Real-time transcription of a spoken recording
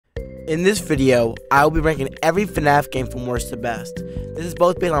In this video, I will be ranking every FNAF game from worst to best. This is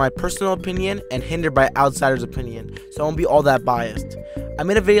both based on my personal opinion and hindered by outsiders' opinion, so I won't be all that biased. I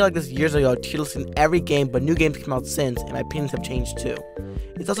made a video like this years ago tier listing every game, but new games came out since, and my opinions have changed too.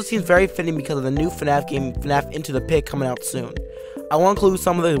 It also seems very fitting because of the new FNAF game, FNAF Into the Pit, coming out soon. I will include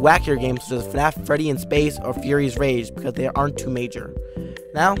some of the wackier games such as FNAF Freddy in Space or Fury's Rage because they aren't too major.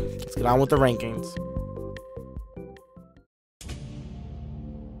 Now, let's get on with the rankings.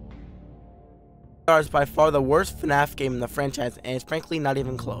 Is by far the worst FNAF game in the franchise, and it's frankly not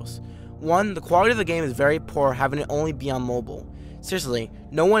even close. 1. The quality of the game is very poor, having it only be on mobile. Seriously,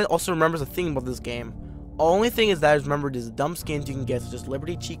 no one also remembers a thing about this game. The only thing that is remembered is the dumb skins you can get, such as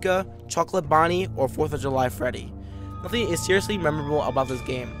Liberty Chica, Chocolate Bonnie, or 4th of July Freddy. Nothing is seriously memorable about this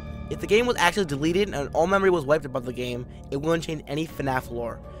game. If the game was actually deleted and all memory was wiped about the game, it wouldn't change any FNAF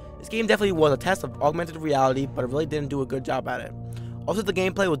lore. This game definitely was a test of augmented reality, but it really didn't do a good job at it. Also, the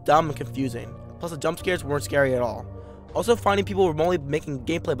gameplay was dumb and confusing. Plus, the jump scares weren't scary at all. Also, finding people remotely making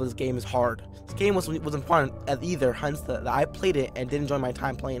gameplay of this game is hard. This game wasn't fun either, hence that I played it and didn't enjoy my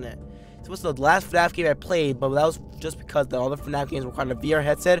time playing it. This was the last FNAF game I played, but that was just because the other FNAF games required a VR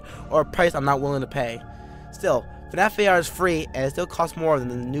headset or a price I'm not willing to pay. Still, FNAF VR is free and it still costs more than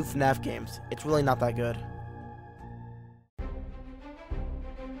the new FNAF games. It's really not that good.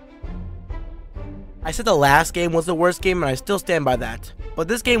 I said the last game was the worst game, and I still stand by that. But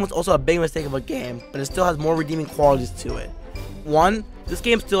this game was also a big mistake of a game, but it still has more redeeming qualities to it. 1. This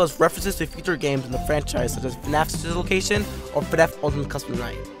game still has references to future games in the franchise, such as FNAF Sister Location or FNAF Ultimate Custom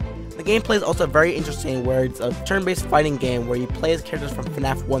Night. The gameplay is also very interesting, where it's a turn-based fighting game where you play as characters from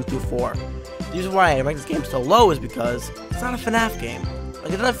FNAF 1 through 4. The reason why I rank this game so low is because it's not a FNAF game.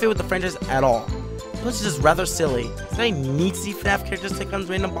 Like, it doesn't fit with the franchise at all. Plus, it's just rather silly. Is it any neat to see FNAF characters take on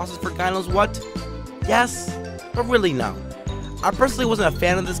random bosses for God knows what? Yes, but really no. I personally wasn't a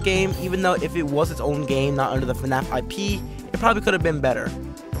fan of this game, even though if it was its own game, not under the FNAF IP, it probably could have been better.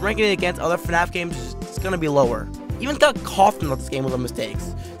 But ranking it against other FNAF games, it's gonna be lower. Even Doug Kaufman thought this game was a mistake.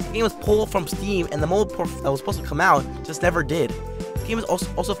 The game was pulled from Steam, and the mobile port that was supposed to come out just never did. The game is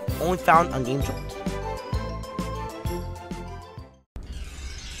also only found on Game Jolt.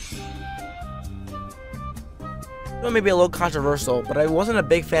 It may be a little controversial, but I wasn't a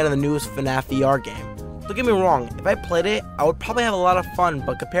big fan of the newest FNAF VR game. Don't get me wrong, if I played it, I would probably have a lot of fun,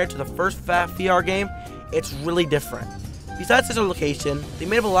 but compared to the first FNAF VR game, it's really different. Besides Sister Location, they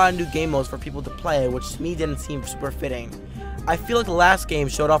made up a lot of new game modes for people to play, which to me didn't seem super fitting. I feel like the last game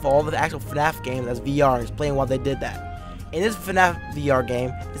showed off all the actual FNAF games as VR and explained why they did that. In this FNAF VR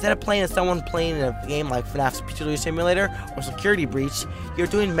game, instead of playing as someone playing in a game like FNAF Security Simulator or Security Breach, you're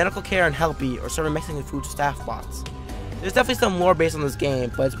doing medical care and helpy or serving Mexican food to staff bots. There's definitely some lore based on this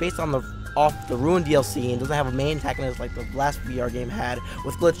game, but it's based on off the Ruin DLC and doesn't have a main antagonist like the last VR game had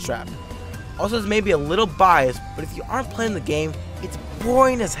with Glitch Trap. Also, this may be a little biased, but if you aren't playing the game, it's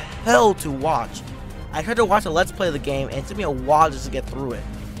boring as hell to watch. I tried to watch a Let's Play of the game, and it took me a while just to get through it.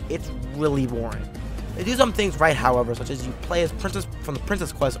 It's really boring. They do some things right, however, such as you play as Princess from the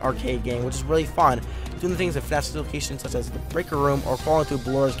Princess Quest arcade game, which is really fun, doing the things in FNAF locations such as the Breaker Room or falling through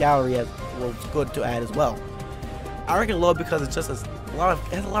Blur's Gallery was good to add as well. I rank it low because it has a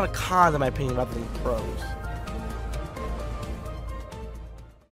lot of cons in my opinion rather than pros.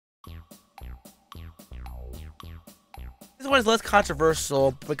 This one is less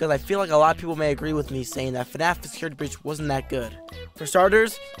controversial because I feel like a lot of people may agree with me saying that FNAF Security Breach wasn't that good. For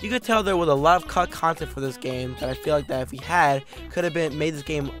starters, you could tell there was a lot of cut content for this game that I feel like that if we had, could have made this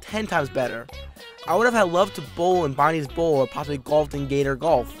game 10 times better. I would have loved to bowl in Bonnie's Bowl or possibly golfed in Gator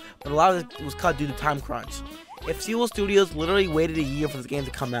Golf, but a lot of it was cut due to time crunch. If Seawolf Studios literally waited a year for this game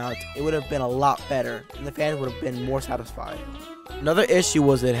to come out, it would have been a lot better, and the fans would have been more satisfied. Another issue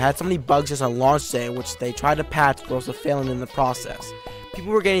was it had so many bugs just on launch day, which they tried to patch but also failing in the process.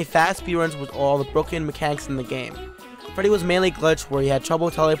 People were getting fast speedruns with all the broken mechanics in the game. Freddy was mainly glitched where he had trouble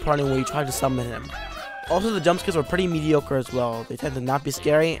teleporting when you tried to summon him. Also, the jump scares were pretty mediocre as well. They tend to not be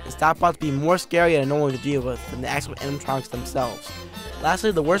scary, and stop bots being more scary and annoying to deal with than the actual animatronics themselves.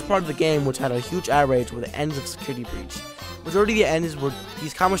 Lastly, the worst part of the game, which had a huge outrage, were the ends of Security Breach. Majority of the endings were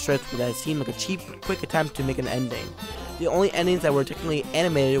these comic strips that seemed like a cheap, quick attempt to make an ending. The only endings that were technically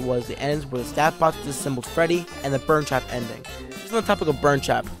animated was the ends where the staff bots disassembled Freddy and the Burn Trap ending. Just on the topic of Burn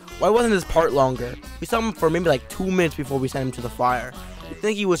Trap, why wasn't this part longer? We saw him for maybe like 2 minutes before we sent him to the fire. You'd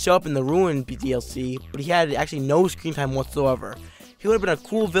think he would show up in the Ruin DLC, but he had actually no screen time whatsoever. He would have been a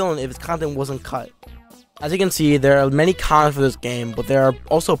cool villain if his content wasn't cut. As you can see, there are many cons for this game, but there are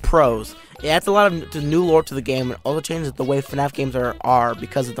also pros. It adds a lot of new lore to the game and also changes the way FNAF games are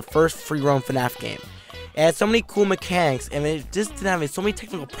because it's the first free roam FNAF game. It had so many cool mechanics, and it just didn't have so many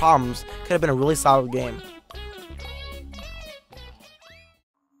technical problems. Could have been a really solid game.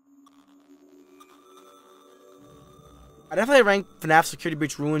 I definitely rank FNAF Security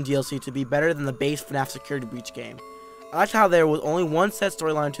Breach Ruin DLC to be better than the base FNAF Security Breach game. I liked how there was only one set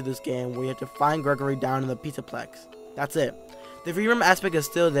storyline to this game where you had to find Gregory down in the Pizzaplex. That's it. The freedom aspect is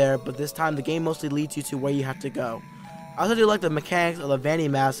still there, but this time the game mostly leads you to where you have to go. I also do like the mechanics of the Vanity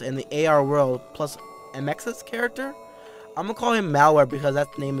Mask and the AR world, plus MX's character. I'm gonna call him Malware because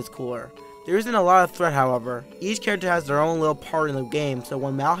that name is cooler. There isn't a lot of threat, however. Each character has their own little part in the game, so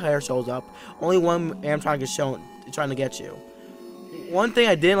when Malware shows up, only one animatronic is shown trying to get you. One thing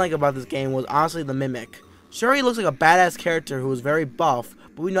I didn't like about this game was honestly the Mimic. Sure, he looks like a badass character who is very buff,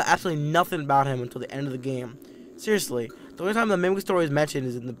 but we know absolutely nothing about him until the end of the game. Seriously, the only time the Mimic story is mentioned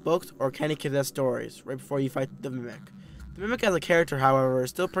is in the books or Kenny Kid's stories, right before you fight the Mimic. The Mimic as a character, however, is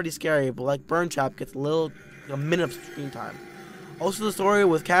still pretty scary, but like Burn Trap, gets a minute of screen time. Also, the story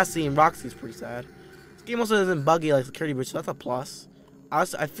with Cassie and Roxy is pretty sad. This game also isn't buggy like Security Breach, so that's a plus.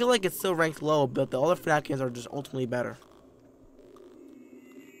 Honestly, I feel like it's still ranked low, but the other FNAF games are just ultimately better.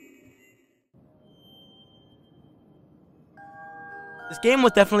 This game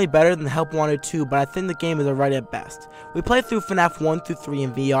was definitely better than Help Wanted 2, but I think the game is alright at best. We played through FNAF 1 through 3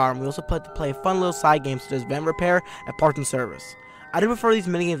 in VR, and we also played to play fun little side games such as Vent Repair and Parts and Service. I did prefer these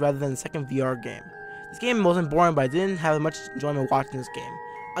minigames rather than the second VR game. This game wasn't boring, but I didn't have much enjoyment watching this game.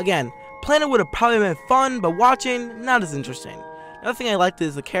 Again, playing it would have probably been fun, but watching, not as interesting. Another thing I liked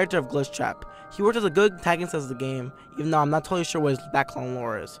is the character of Glitch Trap. He worked as a good antagonist of the game, even though I'm not totally sure what his background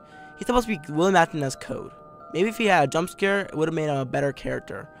lore is. He's supposed to be William acting as Code. Maybe if he had a jump scare, it would have made him a better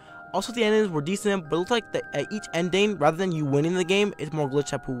character. Also, the endings were decent, but it looked like at each ending, rather than you winning the game, it's more Glitch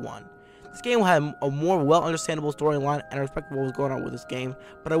Trap who won. This game had a more well-understandable storyline, and I respect what was going on with this game,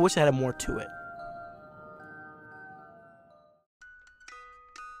 but I wish it had more to it.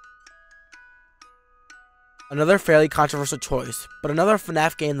 Another fairly controversial choice, but another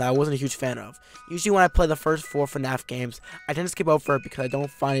FNAF game that I wasn't a huge fan of. Usually when I play the first 4 FNAF games, I tend to skip over it because I don't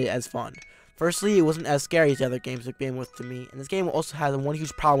find it as fun. Firstly, it wasn't as scary as the other games the game was to me, and this game also has one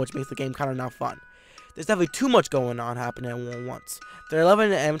huge problem which makes the game kind of not fun. There's definitely too much going on happening at once. There are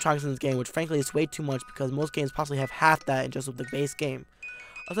 11 animatronics in this game, which frankly is way too much because most games possibly have half that in just with the base game.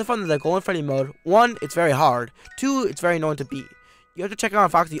 I also found that the Golden Freddy mode, 1, it's very hard, 2, it's very annoying to beat. You have to check on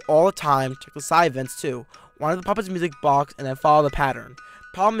Foxy all the time, check the side events too, wind the puppet's music box, and then follow the pattern.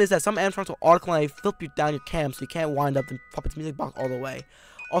 Problem is that some animatronics will automatically flip you down your cam so you can't wind up the puppet's music box all the way.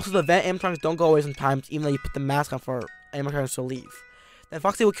 Also, the vent animatronics don't go away sometimes even though you put the mask on for animatronics to leave. Then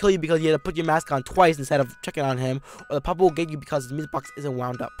Foxy will kill you because you had to put your mask on twice instead of checking on him, or the puppet will get you because his music box isn't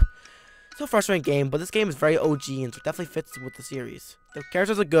wound up. It's a frustrating game, but this game is very OG and so it definitely fits with the series. The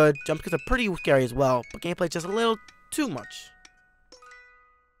characters are good, jump scares are pretty scary as well, but gameplay is just a little too much.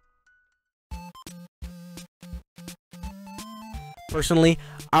 Personally,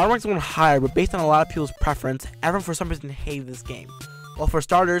 I rank this one higher, but based on a lot of people's preference, everyone for some reason hated this game. Well, for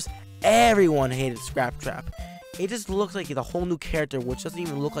starters, everyone hated Scraptrap. It just looks like it's a whole new character, which doesn't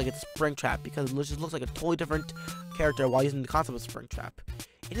even look like it's Springtrap, because it just looks like a totally different character while using the concept of Springtrap.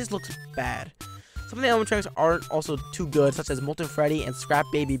 It just looks bad. Some of the animatronics aren't also too good, such as Molten Freddy and Scrap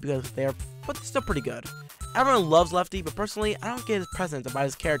Baby, but they're still pretty good. Everyone loves Lefty, but personally, I don't get his presence about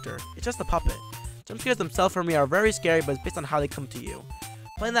his character. It's just a puppet. Jump scares themselves for me are very scary, but it's based on how they come to you.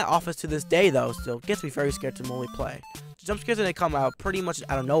 Playing that office to this day, though, still gets me very scared to only play. The jump scares when they come out pretty much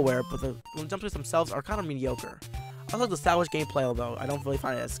out of nowhere, but the jump scares themselves are kind of mediocre. I like the salvage gameplay, although I don't really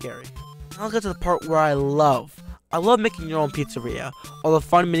find it as scary. Now let's get to the part where I love making your own pizzeria. All the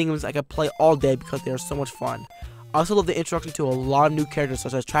fun minigames I could play all day because they are so much fun. I also love the introduction to a lot of new characters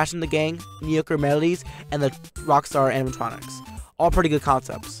such as Trash in the Gang, mediocre melodies, and the Rockstar animatronics. All pretty good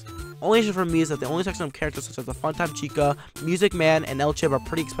concepts. Only issue for me is that the only section of characters such as the Funtime Chica, Music Man, and El Chip are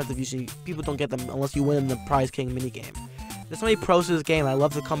pretty expensive. Usually people don't get them unless you win in the Prize King minigame. There's so many pros to this game and I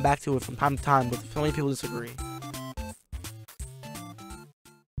love to come back to it from time to time, but so many people disagree.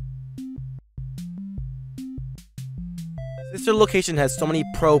 Sister Location has so many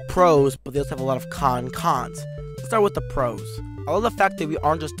pros, but they also have a lot of cons. Let's start with the pros. I love the fact that we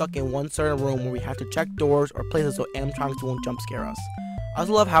aren't just stuck in one certain room where we have to check doors or places so animatronics won't jump scare us. I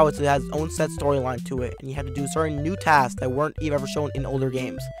also love how it has its own set storyline to it, and you have to do certain new tasks that weren't even ever shown in older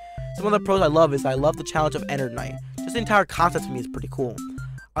games. Some of the pros I love is I love the challenge of Ender Night. Just the entire concept to me is pretty cool.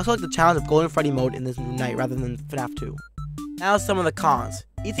 I also like the challenge of Golden Freddy mode in this new night rather than FNAF 2. Now some of the cons.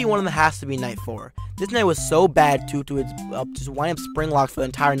 Easy one of them has to be Night 4. This night was so bad due to its just wind up spring locked for the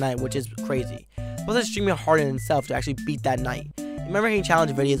entire night, which is crazy. Plus it's extremely hard in itself to actually beat that night. In my ranking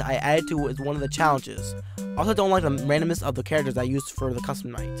challenge videos, I added to as one of the challenges. I also don't like the randomness of the characters I used for the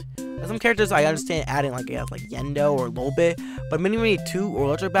custom night. There's some characters I understand adding like Yendo or Lolbit, but Mini Mini 2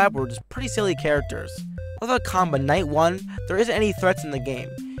 or ElectricBosss were just pretty silly characters. With a combo night 1, there isn't any threats in the game.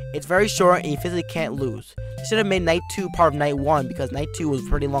 It's very short and you physically can't lose. They should have made night 2 part of night 1 because night 2 was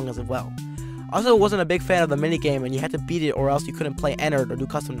pretty long as well. I also wasn't a big fan of the minigame and you had to beat it or else you couldn't play Entered or do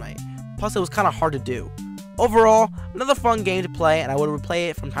custom night. Plus it was kinda hard to do. Overall, another fun game to play and I would replay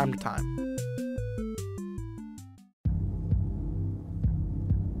it from time to time.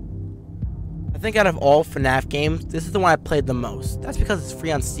 I think out of all FNAF games, this is the one I played the most. That's because it's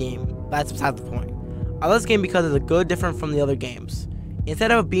free on Steam, but that's beside the point. I love this game because it's good different from the other games.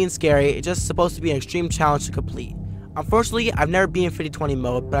 Instead of being scary, it's just supposed to be an extreme challenge to complete. Unfortunately, I've never been in 50-20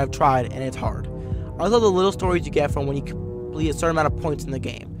 mode, but I've tried and it's hard. I love the little stories you get from when you complete a certain amount of points in the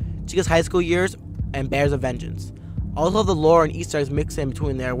game. Chica's high school years and Bears of Vengeance. I also love the lore and Easter eggs mixed in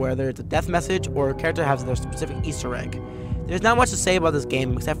between there, whether it's a death message or a character has their specific Easter egg. There's not much to say about this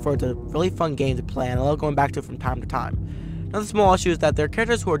game except for it's a really fun game to play and I love going back to it from time to time. Another small issue is that there are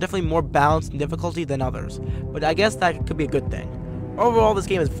characters who are definitely more balanced in difficulty than others, but I guess that could be a good thing. Overall, this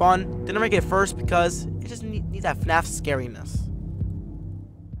game is fun. Didn't rank it first because it just needs that FNAF scariness.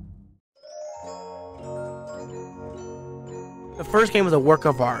 The first game was a work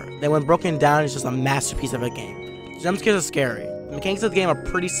of art. Then when broken down, it's just a masterpiece of a game. The jump scares are scary. The mechanics of the game are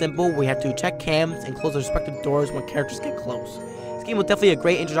pretty simple. We have to check cams and close the respective doors when characters get close. This game was definitely a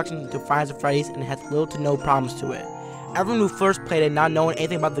great introduction to Five Nights at Freddy's and it has little to no problems to it. Everyone who first played it not knowing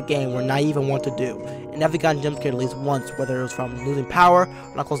anything about the game were naive and what to do, and never gotten jump scared at least once, whether it was from losing power,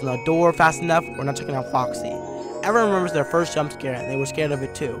 or not closing the door fast enough, or not checking out Foxy. Everyone remembers their first jump scare and they were scared of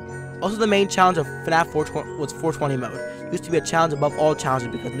it too. Also, the main challenge of FNAF 420 was 420 mode. It used to be a challenge above all challenges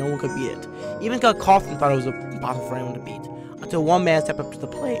because no one could beat it. Even Scott Kaufman thought it was impossible for anyone to beat, until one man stepped up to the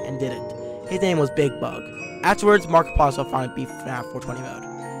plate and did it. His name was Big Bug. Afterwards, Mark Passo finally beat FNAF 420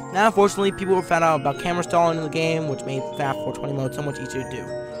 mode. Now, unfortunately, people found out about camera stalling in the game, which made FNAF 420 mode so much easier to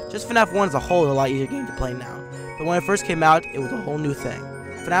do. Just FNAF 1 as a whole is a lot easier game to play now, but when it first came out, it was a whole new thing.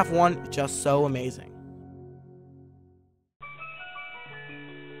 FNAF 1 is just so amazing.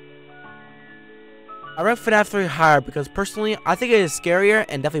 I rank FNAF 3 higher because personally, I think it is scarier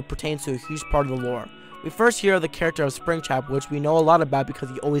and definitely pertains to a huge part of the lore. We first hear of the character of Springtrap, which we know a lot about because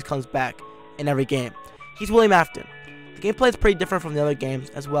he always comes back in every game. He's William Afton. The gameplay is pretty different from the other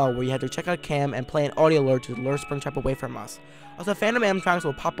games as well, where you have to check out cam and play an audio alert to lure Springtrap away from us. Also, phantom animatronics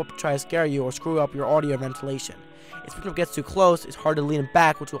will pop up to try to scare you or screw up your audio ventilation. If Springtrap gets too close, it's hard to lead him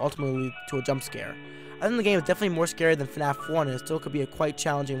back, which will ultimately lead to a jump scare. I think the game is definitely more scary than FNAF 1 and it still could be quite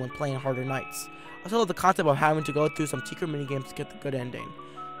challenging when playing harder nights. I also love the concept of having to go through some secret minigames to get the good ending.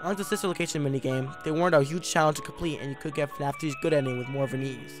 Unlike the sister location minigame, they weren't a huge challenge to complete and you could get FNAF 3's good ending with more of an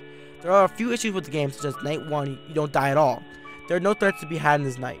ease. There are a few issues with the game, such as night 1, you don't die at all. There are no threats to be had in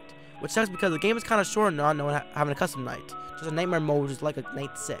this night, which sucks because the game is kind of short and not having a custom night. Just a nightmare mode which is like a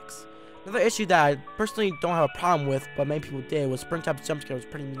night 6. Another issue that I personally don't have a problem with, but many people did, was Springtrap's jump scare was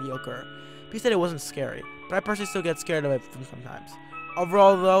pretty mediocre. People said it wasn't scary, but I personally still get scared of it sometimes.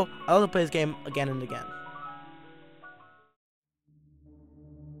 Overall though, I love to play this game again and again.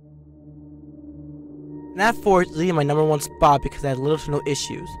 FNAF 4 is leading my number 1 spot because it had little to no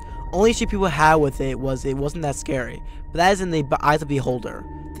issues. Only issue people had with it was it wasn't that scary, but that is in the eyes of the beholder.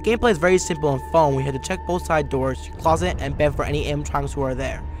 The gameplay is very simple and fun. We had to check both side doors, your closet, and bed for any animatronics who are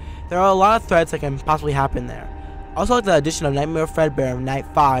there. There are a lot of threats that can possibly happen there. I also like the addition of Nightmare Fredbear in Night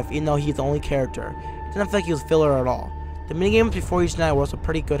 5, even though he's the only character. It doesn't feel like he was filler at all. The minigames before each night were also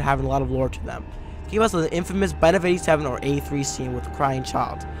pretty good, having a lot of lore to them. They gave us the infamous Bite of 87 or 83 scene with the crying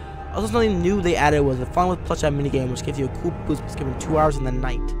child. Also, something new they added was the Fun with Plush Out minigame, which gives you a cool boost by skipping 2 hours in the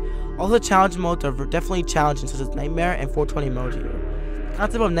night. All the challenge modes are definitely challenging, such as Nightmare and 420 mode here. The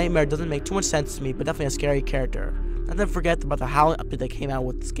concept of Nightmare doesn't make too much sense to me, but definitely a scary character. Not to forget about the Howling update that came out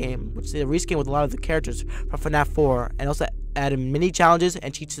with this game, which is a reskin with a lot of the characters from FNAF 4, and also added mini challenges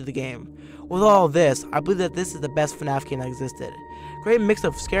and cheats to the game. With all of this, I believe that this is the best FNAF game that existed. Great mix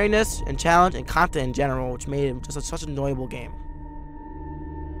of scariness and challenge and content in general, which made it just such an enjoyable game.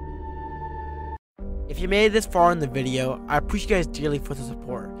 If you made it this far in the video, I appreciate you guys dearly for the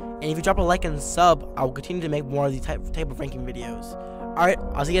support. And if you drop a like and sub, I will continue to make more of these type of ranking videos. Alright,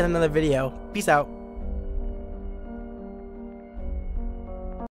 I'll see you guys in another video. Peace out.